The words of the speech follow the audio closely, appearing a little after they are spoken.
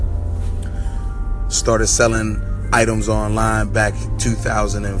started selling items online back in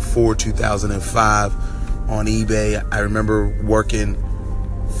 2004, 2005 on eBay. I remember working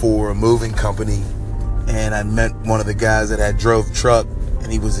for a moving company, and I met one of the guys that had drove the truck,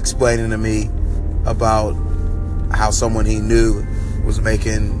 and he was explaining to me about how someone he knew was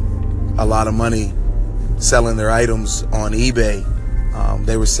making a lot of money selling their items on eBay.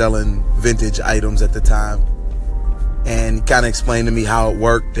 They were selling vintage items at the time, and he kind of explained to me how it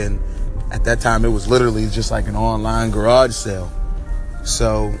worked. And at that time, it was literally just like an online garage sale.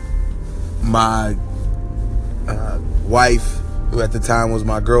 So my wife, who at the time was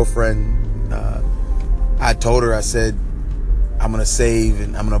my girlfriend, I told her, I said, I'm going to save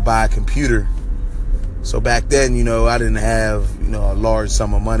and I'm going to buy a computer. So back then, I didn't have, a large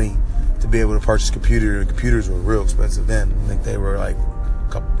sum of money to be able to purchase a computer. And computers were real expensive then. I think they were like a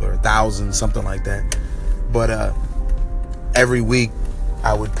couple or $1,000, something like that. But every week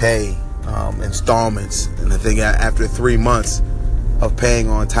I would pay installments. And I think after 3 months of paying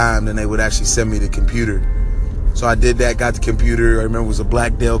on time, then they would actually send me the computer. So I did that, got the computer. I remember it was a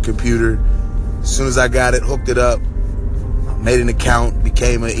Black Dell computer. As soon as I got it, hooked it up, made an account,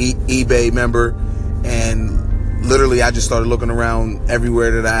 became an eBay member, and literally I just started looking around everywhere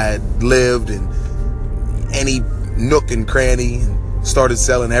that I had lived and any nook and cranny, and started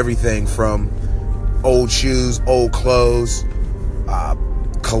selling everything from old shoes, old clothes,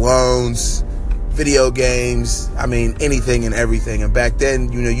 colognes, video games, anything and everything. And back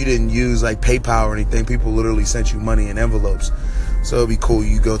then, you didn't use like PayPal or anything. People literally sent you money in envelopes. So it'd be cool.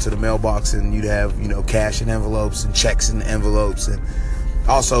 You go to the mailbox and you'd have, cash in envelopes and checks in envelopes. And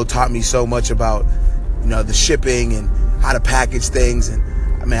also taught me so much about, the shipping and how to package things. And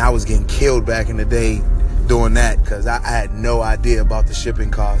I was getting killed back in the day doing that because I had no idea about the shipping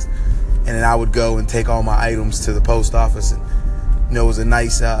cost. And then I would go and take all my items to the post office, and it was a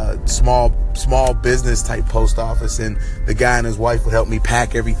nice small business type post office, and the guy and his wife would help me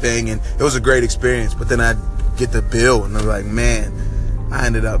pack everything, and it was a great experience. But then I'd get the bill and I was like, man, I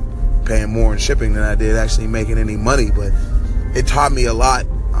ended up paying more in shipping than I did actually making any money. But it taught me a lot,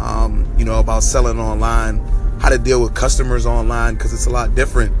 about selling online, how to deal with customers online, because it's a lot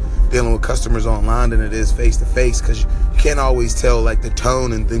different dealing with customers online than it is face to face, because you can't always tell like the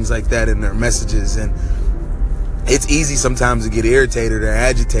tone and things like that in their messages. And it's easy sometimes to get irritated or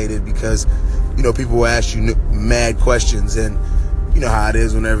agitated because, people will ask you mad questions, and you know how it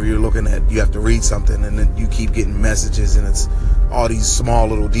is whenever you're looking at, you have to read something and then you keep getting messages and it's all these small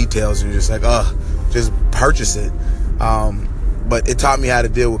little details and you're just like, just purchase it. But it taught me how to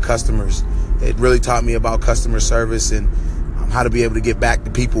deal with customers. It really taught me about customer service and how to be able to get back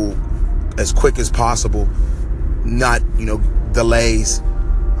to people as quick as possible, not, delays.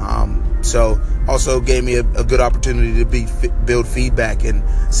 So also gave me a good opportunity to build feedback and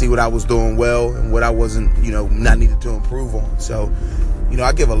see what I was doing well and what I wasn't, not needed to improve on. So,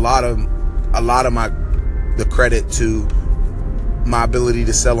 I give a lot of the credit to my ability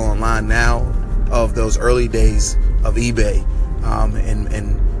to sell online now of those early days of eBay,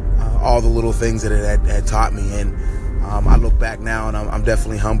 and all the little things that it had taught me. And I look back now and I'm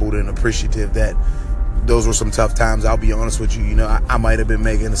definitely humbled and appreciative that those were some tough times. I'll be honest with you. I might have been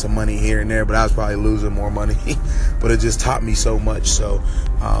making some money here and there, but I was probably losing more money. But it just taught me so much. So,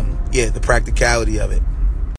 the practicality of it.